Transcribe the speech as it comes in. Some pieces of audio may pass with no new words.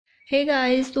Hey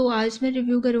guys, तो आज मैं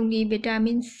रिव्यू करूंगी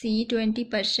विटामिन सी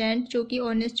 20% जो कि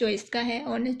ऑनेस्ट चॉइस का है।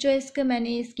 ऑनेस्ट चॉइस का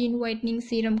मैंने स्किन वाइटनिंग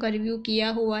सीरम का रिव्यू किया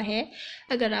हुआ है।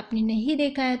 अगर आपने नहीं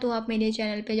देखा है तो आप मेरे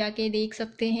चैनल पे जाके देख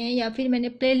सकते हैं या फिर मैंने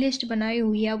प्लेलिस्ट बनाई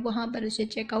हुई है, आप वहाँ पर उसे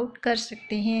चेकआउट कर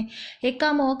सकते हैं। एक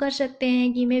काम और कर सकते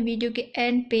हैं कि मैं वीडियो के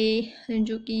एंड पे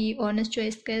जो कि ऑनेस्ट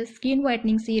चॉइस का स्किन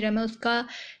वाइटनिंग सीरम है उसका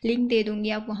लिंक दे दूँगी,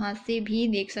 आप वहाँ से भी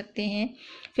देख सकते हैं।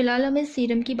 फिलहाल हम इस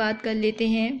सीरम की बात कर लेते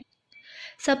हैं।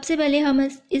 सबसे पहले हम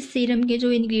इस सीरम के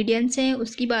जो इंग्रेडिएंट्स हैं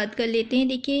उसकी बात कर लेते हैं।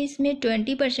 देखिए, इसमें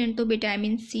 20% तो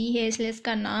विटामिन सी है, इसलिए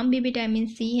इसका नाम भी विटामिन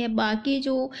सी है। बाकी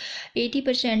जो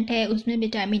 80% है उसमें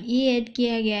विटामिन ई ऐड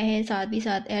किया गया है, साथ ही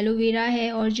साथ एलोवेरा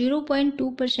है, और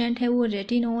 0.2% है वो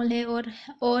रेटिनॉल है।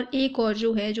 और एक और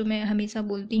जो है, जो मैं हमेशा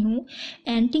बोलती हूँ,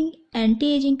 एंटी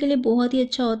एजिंग के लिए बहुत ही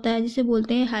अच्छा होता है, जिसे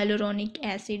बोलते हैं हाइलुरोनिक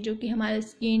एसिड, जो कि हमारे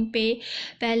स्किन पे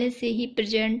पहले से ही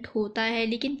प्रेजेंट होता है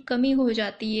लेकिन कमी हो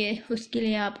जाती है। उसके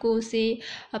लिए आपको उसे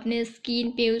अपने स्किन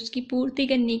पे उसकी पूर्ति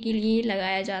करने के लिए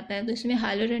लगाया जाता है। तो इसमें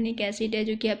हाइलुरोनिक एसिड है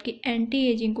जो कि आपकी एंटी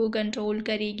एजिंग को कंट्रोल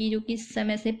करेगी, जो कि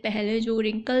समय से पहले जो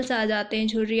रिंकल्स आ जाते हैं,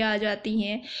 झुर्रियाँ आ जाती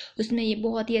हैं, उसमें ये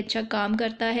बहुत ही अच्छा काम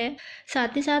करता है।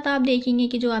 साथ ही साथ आप देखेंगे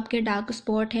कि जो आपके डार्क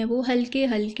स्पॉट हैं वो हल्के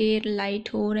हल्के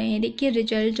लाइट हो रहे हैं। देखिए,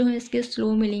 रिजल्ट जो है इसके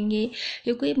स्लो मिलेंगे।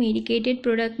 ये कोई मेडिकेटेड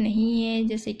प्रोडक्ट नहीं है,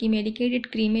 जैसे कि मेडिकेटेड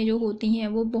क्रीमें जो होती हैं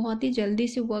वो बहुत ही जल्दी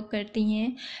से वर्क करती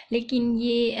हैं, लेकिन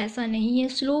ये ऐसा नहीं है।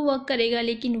 स्लो वर्क करेगा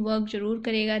लेकिन वर्क ज़रूर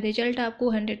करेगा। रिजल्ट आपको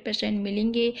 100%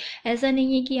 मिलेंगे। ऐसा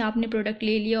नहीं है कि आपने प्रोडक्ट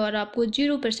ले लिया और आपको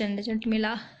 0% रिजल्ट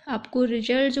मिला। आपको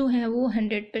रिजल्ट जो है वो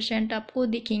 100% आपको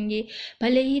दिखेंगे,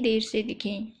 भले ही देर से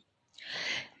दिखें।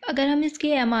 अगर हम इसके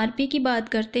एमआरपी की बात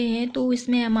करते हैं तो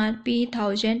इसमें एमआरपी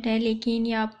 1000 है, लेकिन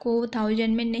ये आपको 1000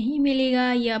 में नहीं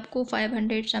मिलेगा, ये आपको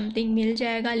 500 समथिंग मिल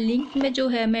जाएगा। लिंक में जो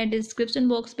है मैं डिस्क्रिप्शन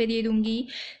बॉक्स पे दे दूँगी,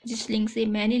 जिस लिंक से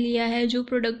मैंने लिया है। जो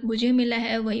प्रोडक्ट मुझे मिला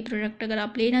है वही प्रोडक्ट अगर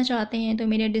आप लेना चाहते हैं तो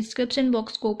मेरे डिस्क्रिप्शन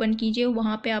बॉक्स को ओपन कीजिए,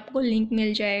 वहाँ पर आपको लिंक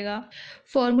मिल जाएगा।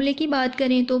 फॉर्मूले की बात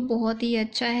करें तो बहुत ही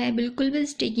अच्छा है, बिल्कुल भी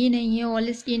स्टिकी नहीं है,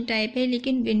 ऑल स्किन टाइप है।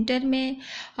 लेकिन विंटर में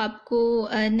आपको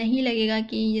नहीं लगेगा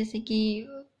कि जैसे कि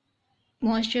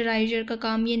मॉइस्चराइज़र का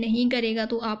काम ये नहीं करेगा।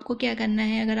 तो आपको क्या करना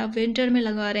है, अगर आप विंटर में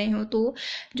लगा रहे हो तो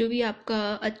जो भी आपका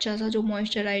अच्छा सा जो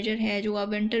मॉइस्चराइज़र है जो आप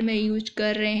विंटर में यूज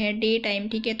कर रहे हैं डे टाइम,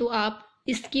 ठीक है, तो आप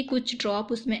इसकी कुछ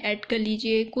ड्रॉप उसमें ऐड कर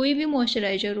लीजिए। कोई भी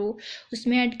मॉइस्चराइज़र हो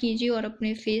उसमें ऐड कीजिए और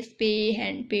अपने फेस पे,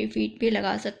 हैंड पे, फीट पे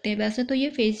लगा सकते हैं। वैसे तो ये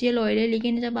फेशियल ऑयल है,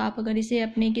 लेकिन जब आप अगर इसे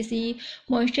अपने किसी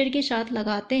मॉइस्चर के साथ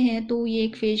लगाते हैं तो ये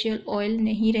एक फेशियल ऑयल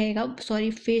नहीं रहेगा,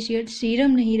 सॉरी, फेशियल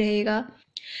सीरम नहीं रहेगा।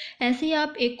 ऐसे ही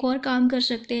आप एक और काम कर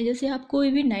सकते हैं, जैसे आप कोई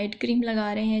भी नाइट क्रीम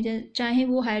लगा रहे हैं, चाहे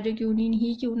वो हाइड्रोक्विनोन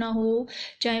ही क्यों ना हो,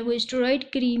 चाहे वो स्टेरॉइड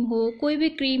क्रीम हो, कोई भी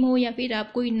क्रीम हो, या फिर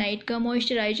आप कोई नाइट का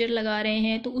मॉइस्चराइज़र लगा रहे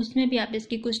हैं, तो उसमें भी आप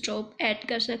इसकी कुछ ड्रॉप ऐड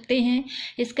कर सकते हैं।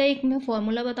 इसका एक मैं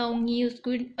फॉर्मूला बताऊँगी,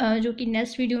 उसको जो कि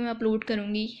नेक्स्ट वीडियो में अपलोड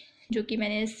करूँगी, जो कि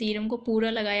मैंने सीरम को पूरा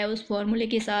लगाया उस फॉर्मूले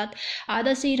के साथ।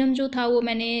 आधा सीरम जो था वो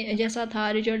मैंने जैसा था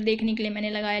रिजल्ट देखने के लिए मैंने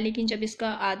लगाया, लेकिन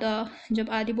जब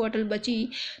आधी बॉटल बची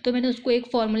तो मैंने उसको एक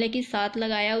फार्मूले के साथ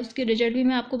लगाया। उसके रिजल्ट भी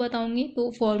मैं आपको बताऊंगी, तो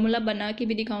फार्मूला बना के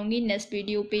भी दिखाऊंगी नेक्स्ट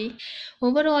वीडियो पे।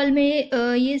 ओवरऑल में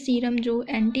ये सीरम जो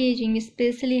anti ageing,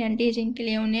 specially anti ageing के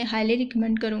लिए उन्हें हाईली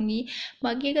रिकमेंड करूँगी।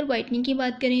 बाकी अगर वाइटनिंग की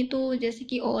बात करें तो जैसे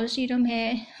कि और सीरम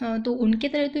है तो उनके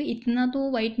तरह तो इतना तो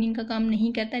वाइटनिंग का काम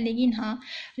नहीं करता, लेकिन हाँ,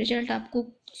 रिजल्ट आपको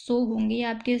शो होंगे,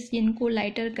 आपके स्किन को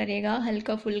लाइटर करेगा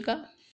हल्का फुल्का।